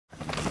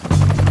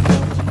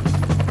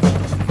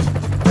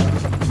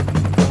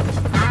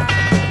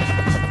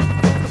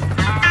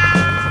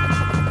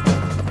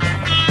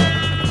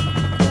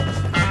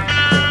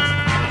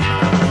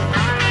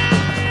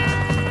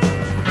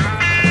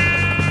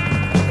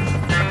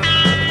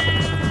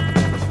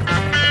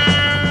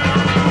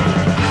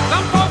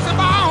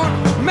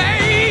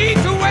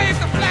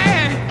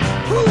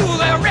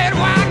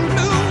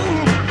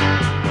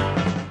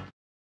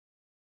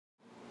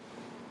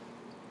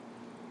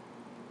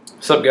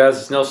What's up guys,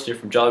 it's Nelson here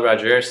from Jolly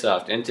Roger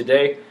Airsoft, and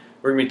today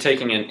we're going to be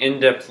taking an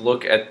in-depth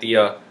look at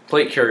the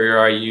plate carrier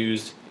I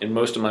used in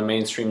most of my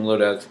mainstream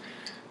loadouts.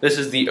 This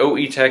is the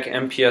OE-Tech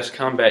MPS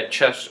Combat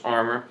Chest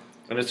Armor,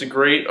 and it's a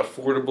great,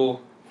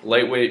 affordable,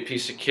 lightweight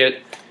piece of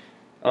kit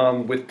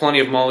with plenty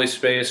of MOLLE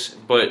space,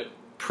 but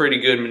pretty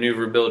good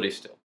maneuverability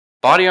still.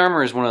 Body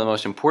armor is one of the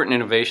most important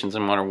innovations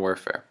in modern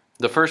warfare.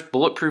 The first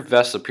bulletproof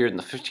vests appeared in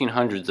the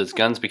 1500s as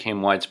guns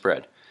became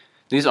widespread.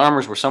 These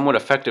armors were somewhat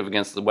effective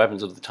against the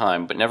weapons of the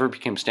time, but never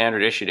became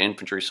standard issue to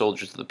infantry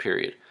soldiers of the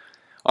period.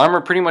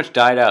 Armor pretty much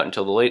died out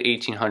until the late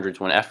 1800s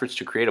when efforts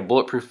to create a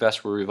bulletproof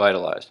vest were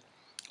revitalized.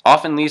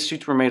 Often these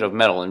suits were made of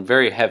metal and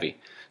very heavy,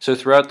 so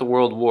throughout the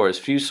world wars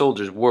few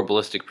soldiers wore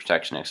ballistic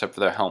protection except for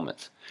their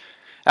helmets.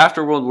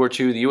 After World War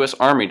II, the U.S.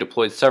 Army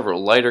deployed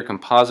several lighter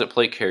composite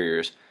plate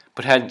carriers,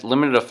 but had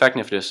limited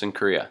effectiveness in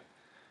Korea.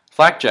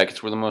 Flak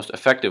jackets were the most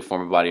effective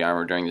form of body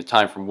armor during the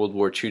time from World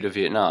War II to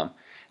Vietnam,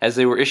 as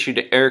they were issued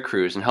to air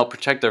crews and helped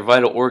protect their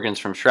vital organs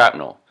from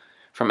shrapnel,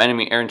 from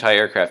enemy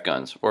anti-aircraft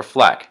guns, or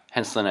flak,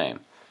 hence the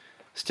name.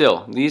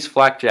 Still, these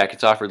flak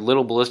jackets offered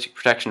little ballistic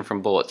protection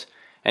from bullets,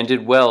 and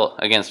did well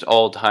against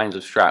all kinds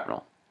of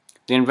shrapnel.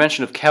 The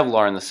invention of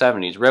Kevlar in the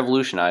 70s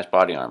revolutionized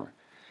body armor.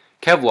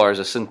 Kevlar is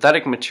a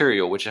synthetic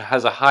material which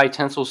has a high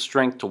tensile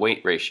strength to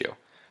weight ratio,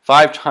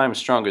 5 times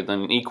stronger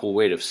than an equal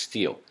weight of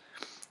steel.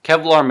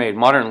 Kevlar made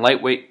modern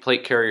lightweight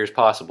plate carriers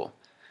possible.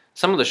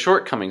 Some of the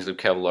shortcomings of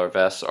Kevlar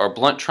vests are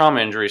blunt trauma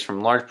injuries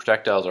from large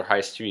projectiles or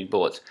high-speed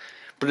bullets,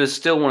 but it is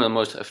still one of the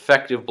most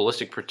effective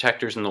ballistic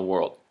protectors in the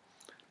world.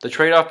 The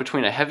trade-off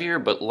between a heavier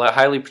but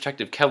highly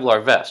protective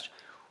Kevlar vest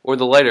or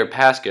the lighter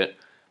Pasket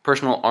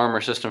personal armor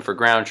system for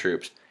ground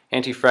troops,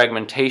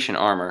 anti-fragmentation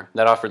armor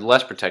that offered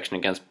less protection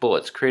against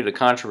bullets, created a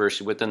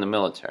controversy within the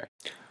military.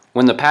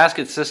 When the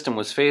Pasket system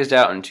was phased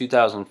out in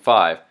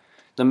 2005,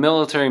 the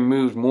military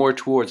moved more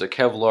towards a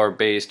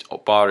Kevlar-based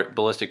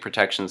ballistic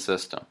protection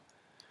system.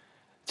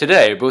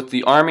 Today, both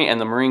the Army and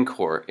the Marine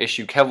Corps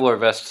issue Kevlar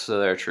vests to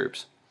their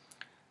troops.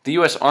 The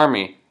U.S.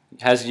 Army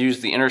has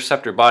used the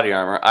Interceptor body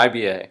armor,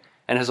 IBA,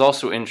 and has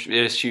also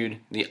issued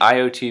the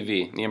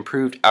IOTV, the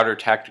Improved Outer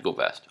Tactical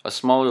Vest, a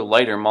smaller,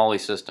 lighter MOLLE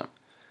system.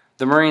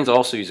 The Marines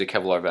also use a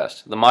Kevlar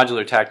vest, the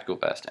Modular Tactical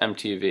Vest,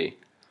 MTV.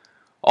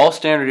 All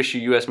standard issue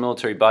U.S.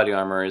 military body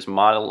armor is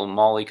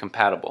MOLLE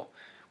compatible,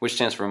 which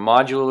stands for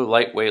Modular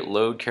Lightweight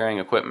Load Carrying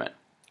Equipment.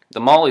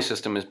 The MOLLE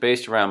system is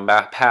based around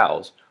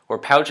PALS, or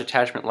Pouch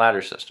Attachment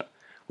Ladder System,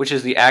 which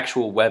is the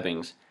actual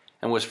webbings,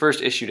 and was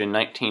first issued in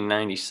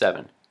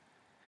 1997.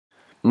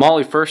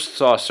 MOLLE first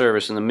saw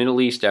service in the Middle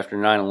East after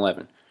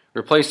 9/11,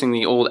 replacing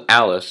the old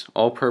ALICE,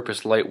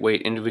 all-purpose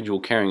lightweight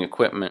individual carrying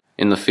equipment,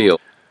 in the field.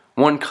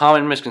 One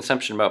common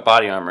misconception about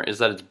body armor is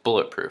that it's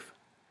bulletproof.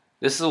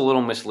 This is a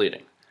little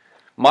misleading.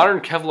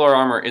 Modern Kevlar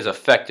armor is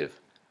effective,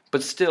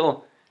 but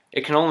still,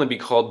 it can only be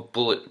called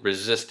bullet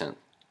resistant,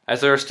 as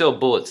there are still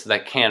bullets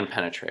that can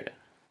penetrate it.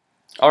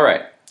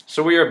 Alright,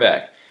 so we are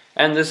back,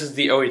 and this is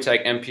the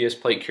OE-Tech MPS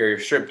plate carrier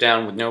stripped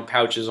down with no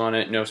pouches on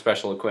it, no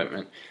special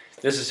equipment.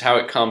 This is how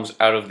it comes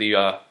out of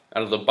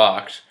the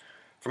box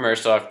from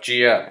Airsoft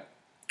GI.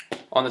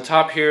 On the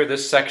top here,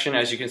 this section,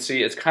 as you can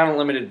see, it's kind of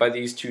limited by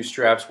these two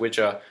straps which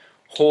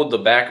hold the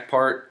back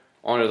part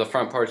onto the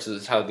front part, so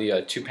this is how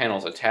the two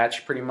panels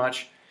attach pretty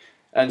much.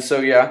 And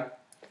so yeah,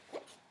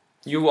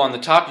 on the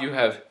top you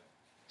have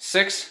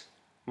 6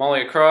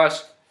 MOLLE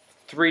across,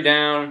 3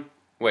 down,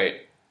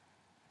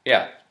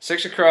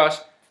 6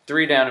 across,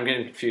 3 down, I'm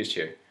getting confused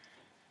here.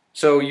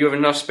 So you have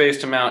enough space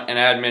to mount an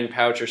admin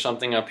pouch or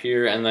something up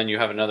here, and then you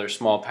have another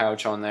small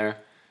pouch on there,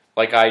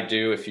 like I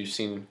do. If you've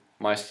seen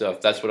my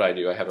stuff, that's what I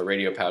do. I have a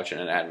radio pouch and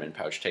an admin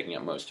pouch taking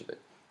up most of it.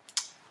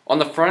 On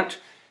the front,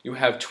 you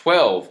have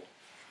 12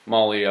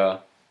 MOLLE,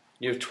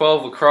 you have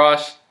 12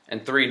 across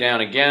and 3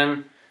 down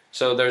again,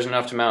 so there's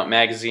enough to mount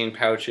magazine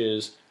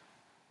pouches,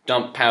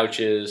 dump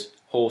pouches,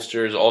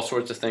 holsters, all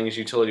sorts of things,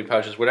 utility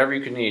pouches, whatever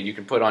you can need, you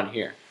can put on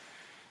here.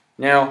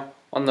 Now,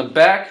 on the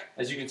back,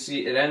 as you can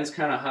see, it ends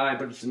kind of high,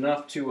 but it's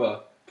enough to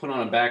put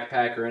on a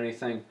backpack or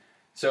anything.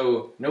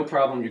 So, no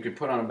problem, you could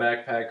put on a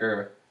backpack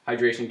or a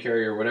hydration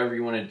carrier, whatever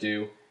you want to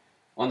do.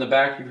 On the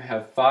back, you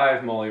have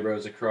 5 MOLLE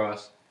rows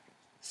across,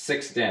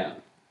 6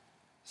 down.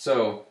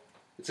 So,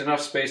 it's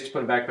enough space to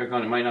put a backpack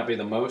on. It might not be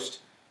the most,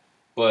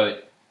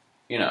 but,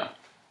 you know,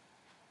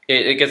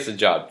 it gets the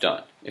job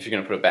done if you're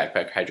going to put a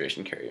backpack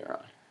hydration carrier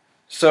on.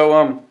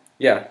 So,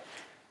 yeah.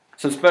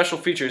 Some special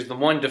features. The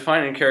one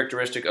defining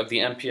characteristic of the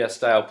MPS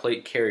style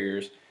plate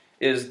carriers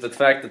is the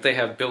fact that they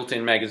have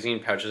built-in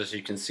magazine pouches, as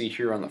you can see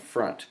here on the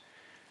front.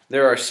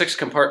 There are 6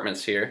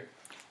 compartments here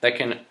that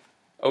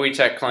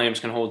OE-Tech claims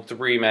can hold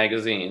 3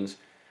 magazines.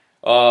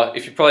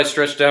 If you probably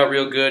stretched out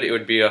real good, it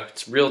would be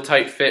it's a real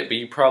tight fit, but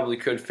you probably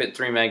could fit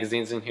 3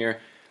 magazines in here.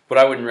 But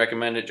I wouldn't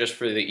recommend it just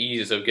for the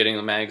ease of getting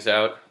the mags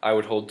out. I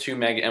would hold 2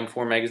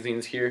 M4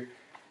 magazines here.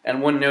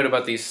 And one note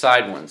about these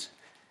side ones.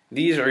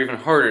 These are even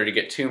harder to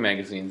get 2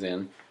 magazines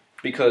in,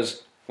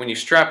 because when you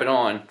strap it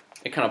on,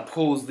 it kind of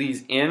pulls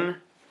these in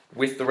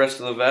with the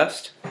rest of the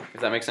vest, if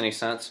that makes any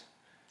sense.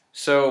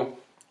 So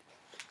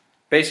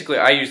Basically,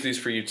 I use these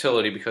for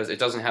utility because it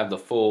doesn't have the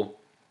full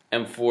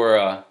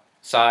M4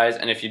 size,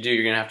 and if you do,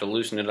 you're going to have to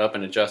loosen it up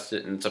and adjust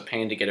it, and it's a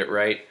pain to get it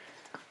right.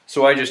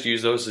 So I just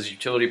use those as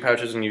utility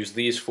pouches and use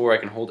these for I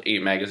can hold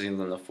 8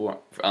 magazines on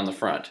the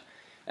front.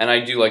 And I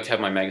do like to have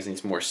my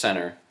magazines more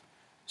center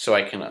so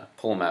I can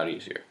pull them out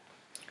easier.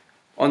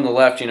 On the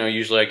left,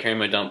 usually I carry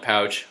my dump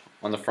pouch.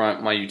 On the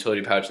front, my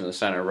utility pouch in the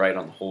center, right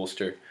on the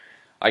holster.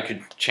 I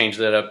could change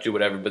that up, do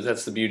whatever, but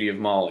that's the beauty of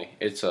MOLLE.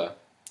 It's a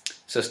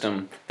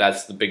system,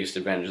 that's the biggest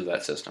advantage of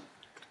that system.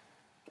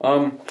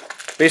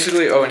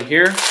 Basically, in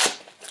here,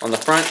 on the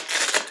front,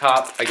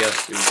 top, I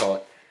guess you would call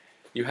it,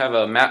 you have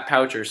a map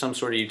pouch or some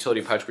sort of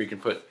utility pouch where you can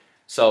put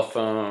cell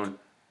phone,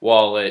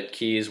 wallet,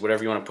 keys,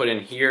 whatever you want to put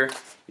in here.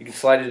 You can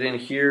slide it in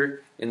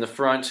here in the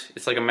front.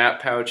 It's like a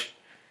map pouch.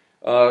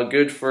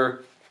 Good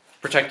for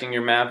protecting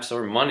your maps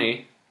or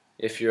money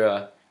if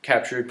you're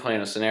captured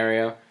playing a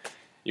scenario.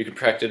 You can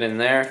protect it in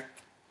there.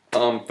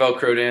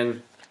 Velcroed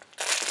in.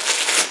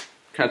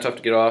 Kind of tough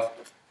to get off.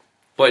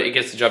 But it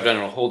gets the job done.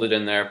 It'll hold it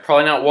in there.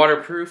 Probably not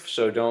waterproof,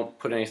 so don't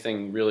put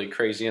anything really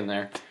crazy in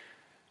there.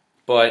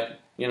 But,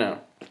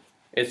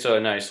 it's a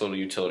nice little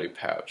utility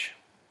pouch.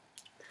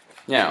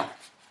 Now,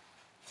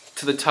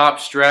 to the top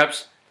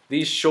straps,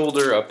 these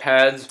shoulder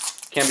pads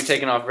can be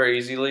taken off very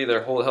easily.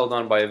 They're held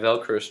on by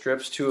Velcro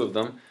strips, 2 of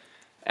them.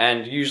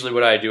 And usually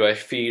what I do, I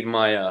feed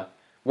my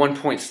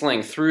 1-point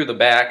sling through the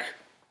back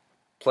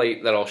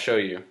plate that I'll show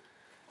you.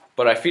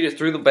 But I feed it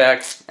through the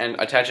back and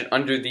attach it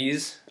under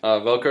these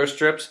Velcro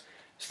strips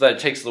so that it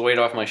takes the weight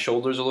off my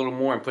shoulders a little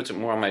more and puts it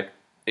more on it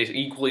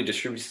equally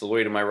distributes the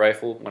weight of my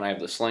rifle when I have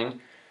the sling.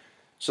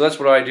 So that's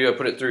what I do. I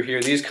put it through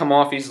here. These come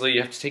off easily.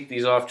 You have to take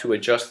these off to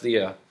adjust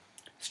the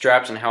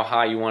straps and how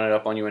high you want it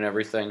up on you and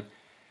everything.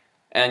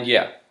 And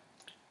yeah,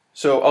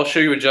 so I'll show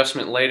you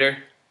adjustment later.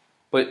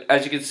 But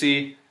as you can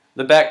see,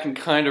 the back can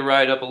kind of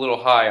ride up a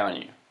little high on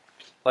you.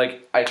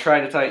 Like, I try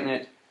to tighten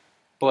it,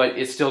 but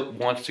it still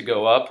wants to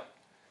go up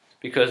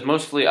because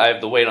mostly I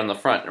have the weight on the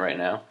front right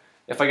now.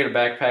 If I get a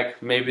backpack,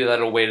 maybe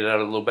that'll weight it out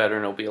a little better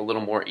and it'll be a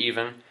little more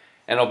even,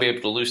 and I'll be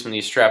able to loosen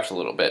these straps a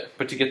little bit.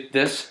 But to get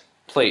this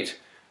plate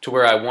to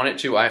where I want it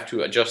to, I have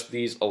to adjust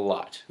these a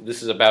lot.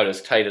 This is about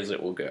as tight as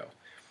it will go.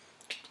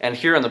 And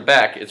here on the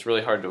back, it's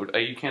really hard to,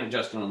 you can't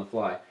adjust it on the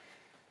fly.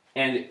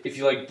 And if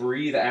you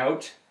breathe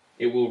out,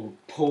 it will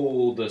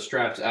pull the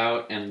straps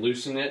out and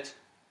loosen it.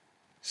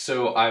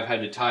 So I've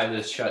had to tie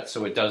this shut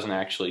so it doesn't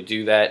actually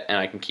do that, and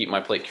I can keep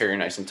my plate carrier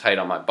nice and tight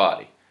on my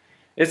body.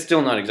 It's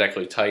still not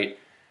exactly tight,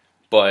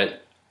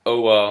 but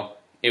oh well,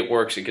 it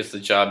works, it gets the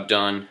job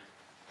done.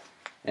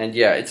 And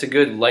yeah, it's a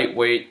good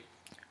lightweight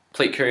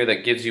plate carrier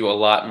that gives you a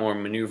lot more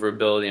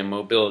maneuverability and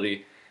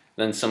mobility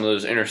than some of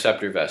those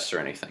interceptor vests or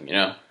anything,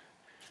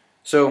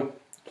 So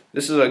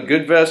this is a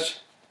good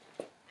vest,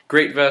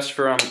 great vest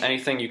for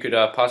anything you could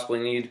possibly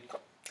need,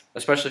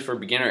 especially for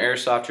beginner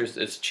airsofters.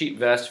 It's a cheap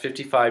vest,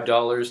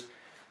 $55,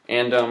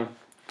 and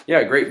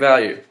yeah, great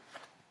value.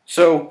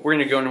 So we're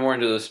going to go more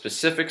into the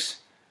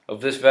specifics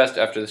of this vest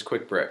after this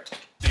quick break.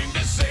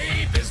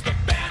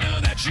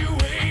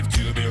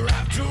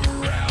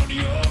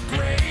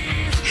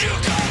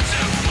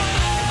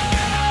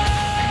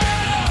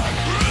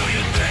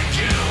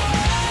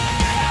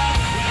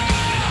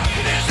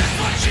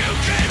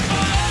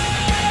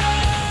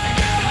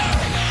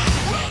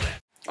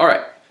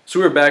 Alright, so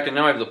we're back and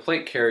now I have the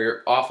plate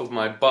carrier off of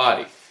my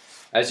body.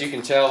 As you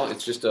can tell,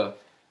 it's just a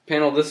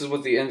panel. This is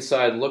what the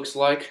inside looks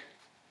like.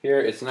 Here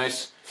it's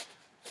nice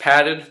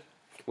padded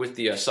with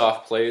the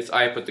soft plates.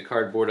 I put the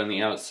cardboard on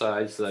the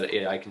outside so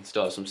that I can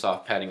still have some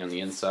soft padding on the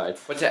inside.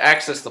 But to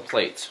access the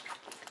plates,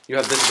 you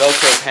have this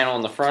Velcro panel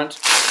on the front.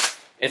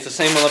 It's the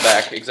same on the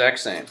back, exact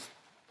same.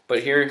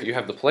 But here you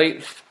have the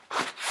plate,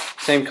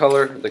 same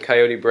color, the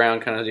coyote brown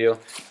kind of deal.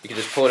 You can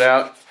just pull it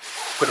out,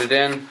 put it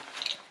in,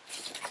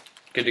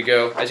 good to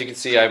go. As you can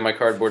see, I have my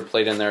cardboard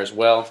plate in there as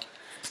well,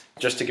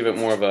 just to give it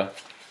more of a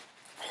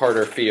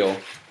harder feel,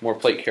 more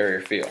plate carrier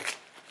feel.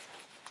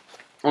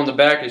 On the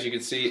back, as you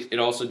can see, it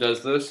also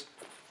does this.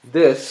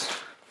 This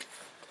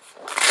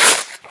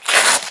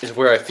is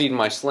where I feed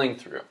my sling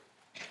through.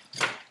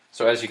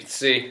 So as you can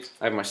see,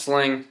 I have my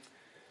sling,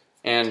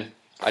 and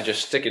I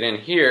just stick it in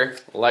here,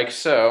 like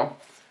so,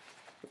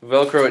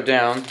 Velcro it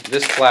down.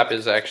 This flap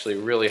is actually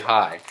really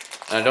high,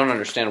 and I don't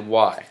understand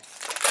why.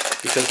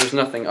 Because there's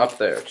nothing up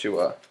there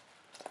to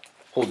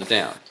hold it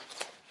down.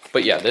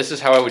 But yeah, this is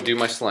how I would do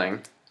my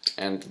sling,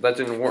 and that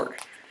didn't work.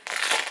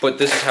 But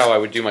this is how I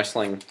would do my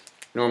sling.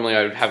 Normally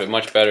I would have it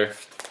much better.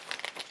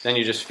 Then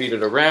you just feed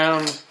it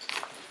around,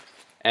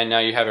 and now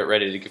you have it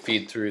ready to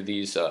feed through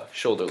these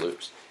shoulder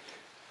loops.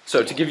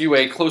 So to give you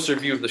a closer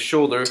view of the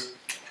shoulder,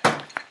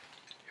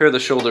 here are the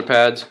shoulder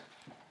pads.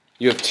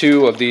 You have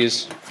two of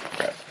these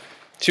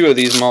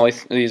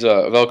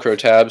Velcro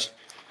tabs.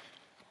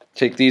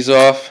 Take these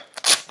off,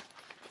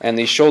 and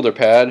the shoulder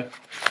pad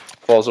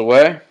falls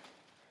away.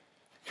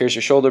 Here's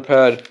your shoulder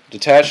pad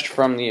detached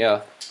from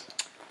the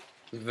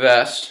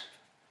vest,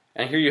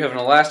 and here you have an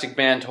elastic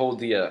band to hold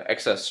the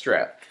excess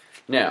strap.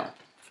 Now,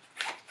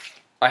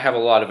 I have a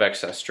lot of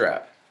excess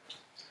strap,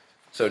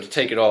 so to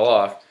take it all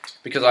off,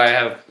 because I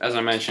have, as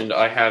I mentioned,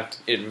 I have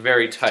it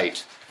very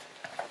tight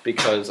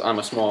because I'm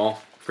a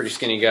small, pretty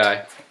skinny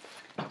guy,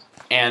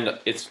 and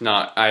it's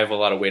not, I have a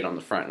lot of weight on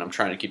the front and I'm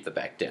trying to keep the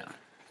back down.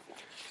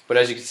 But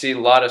as you can see, a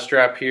lot of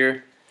strap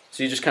here,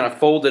 so you just kind of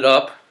fold it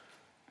up,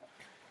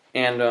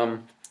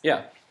 and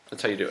yeah,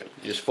 that's how you do it.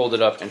 You just fold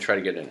it up and try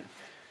to get in it.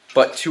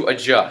 But to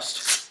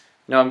adjust,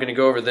 now I'm going to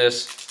go over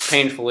this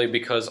painfully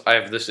because I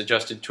have this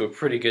adjusted to a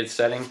pretty good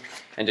setting,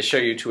 and to show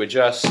you to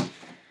adjust,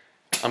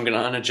 I'm going to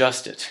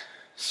unadjust it.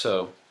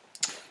 So,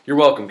 you're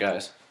welcome,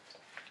 guys.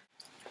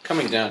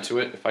 Coming down to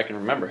it, if I can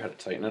remember how to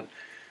tighten it,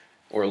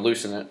 or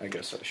loosen it, I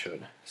guess I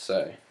should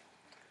say.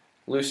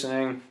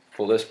 Loosening,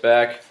 pull this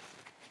back,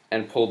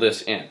 and pull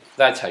this in.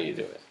 That's how you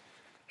do it.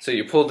 So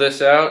you pull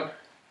this out,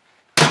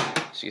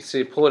 so you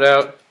see, pull it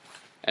out,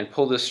 and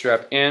pull this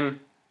strap in,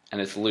 and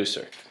it's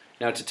looser.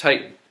 Now to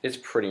tighten, it's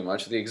pretty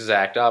much the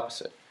exact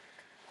opposite.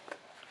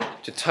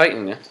 To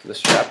tighten the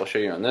strap, I'll show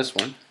you on this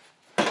one.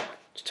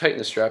 To tighten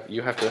the strap,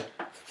 you have to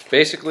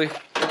basically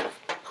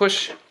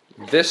push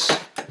this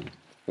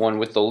one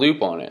with the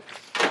loop on it.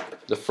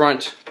 The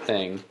front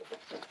thing,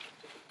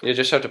 you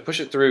just have to push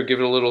it through, give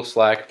it a little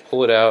slack,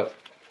 pull it out.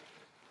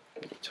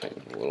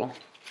 Tighten it a little.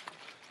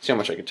 See how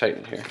much I can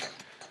tighten it here.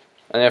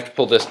 And I have to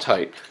pull this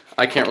tight.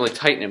 I can't really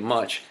tighten it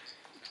much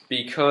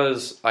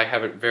because I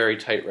have it very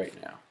tight right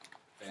now.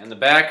 And the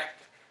back,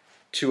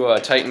 to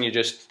tighten, you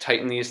just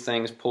tighten these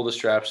things, pull the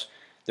straps.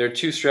 There are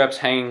two straps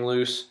hanging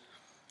loose,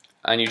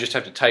 and you just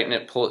have to tighten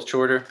it, pull it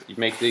shorter. You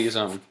make these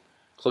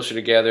closer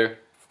together,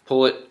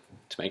 pull it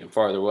to make them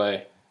farther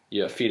away.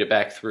 You feed it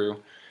back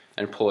through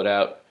and pull it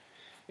out.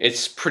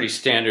 It's pretty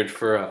standard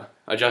for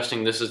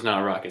adjusting. This is not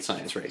rocket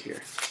science right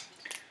here.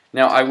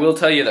 Now I will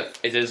tell you that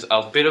it is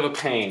a bit of a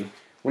pain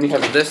when you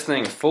have this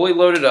thing fully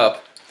loaded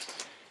up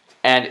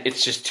and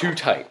it's just too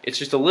tight. It's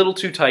just a little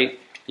too tight.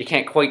 You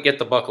can't quite get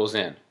the buckles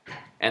in.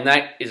 And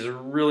that is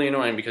really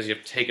annoying because you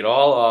have to take it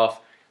all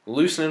off,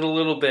 loosen it a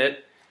little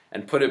bit,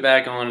 and put it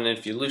back on. And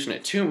if you loosen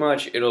it too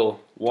much, it'll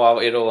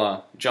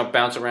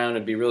bounce around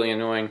and be really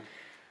annoying.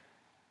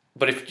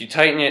 But if you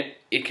tighten it,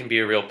 it can be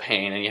a real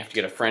pain, and you have to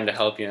get a friend to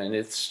help you, and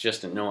it's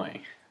just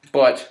annoying.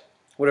 But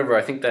whatever,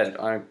 I think that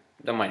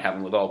might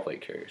happen with all plate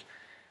carriers,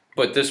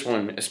 but this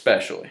one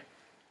especially.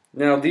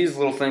 Now these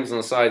little things on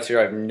the sides here,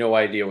 I have no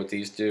idea what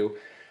these do,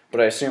 but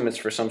I assume it's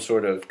for some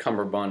sort of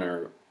cummerbund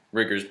or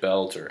rigger's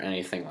belt or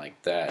anything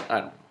like that. I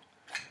don't know.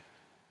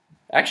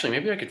 Actually,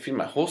 maybe I could feed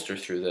my holster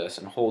through this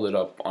and hold it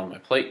up on my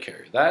plate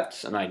carrier.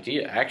 That's an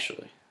idea,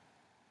 actually.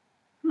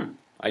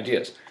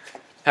 Ideas.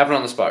 Happen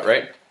on the spot,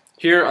 right?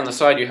 Here on the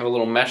side you have a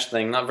little mesh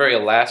thing, not very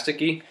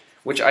elasticy,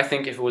 which I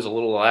think if it was a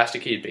little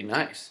elasticy it'd be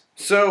nice.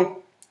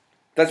 So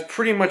that's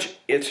pretty much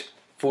it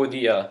for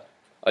the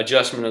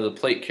adjustment of the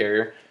plate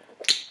carrier.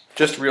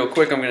 Just real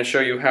quick, I'm going to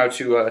show you how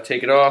to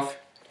take it off.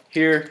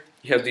 Here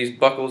you have these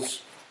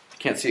buckles. You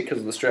can't see it because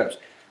of the straps,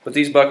 but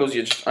these buckles,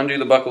 you just undo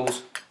the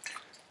buckles,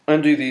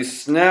 undo these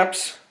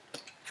snaps,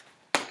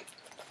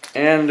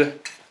 and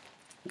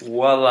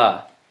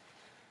voila.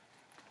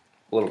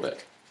 A little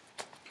bit.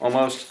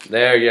 Almost.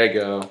 There you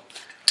go.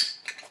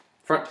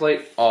 Front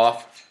plate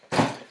off.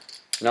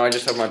 Now I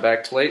just have my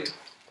back plate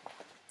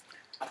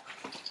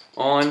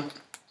on,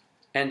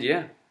 and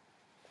yeah.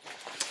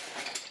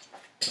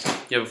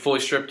 You have it fully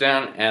stripped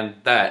down, and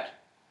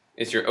that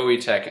is your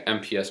OE-Tech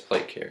MPS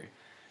plate carrier.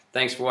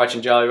 Thanks for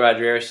watching Jolly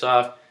Roger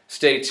Airsoft.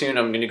 Stay tuned,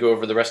 I'm going to go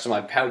over the rest of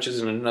my pouches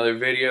in another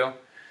video.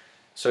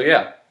 So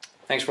yeah,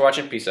 thanks for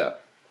watching, peace out.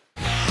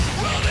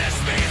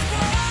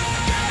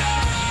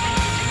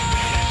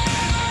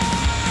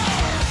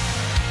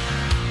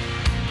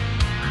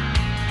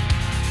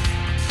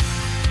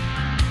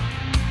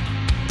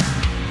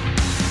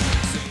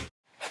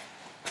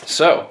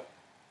 So,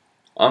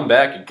 I'm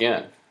back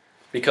again,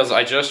 because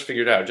I just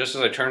figured out, just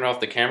as I turned off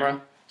the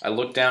camera, I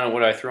looked down at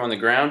what I threw on the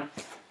ground,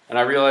 and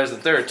I realized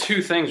that there are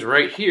two things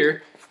right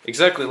here,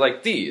 exactly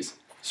like these.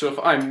 So if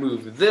I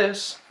move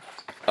this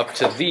up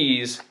to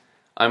these,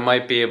 I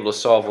might be able to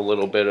solve a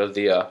little bit of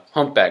the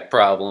humpback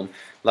problem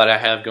that I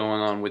have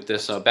going on with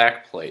this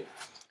back plate.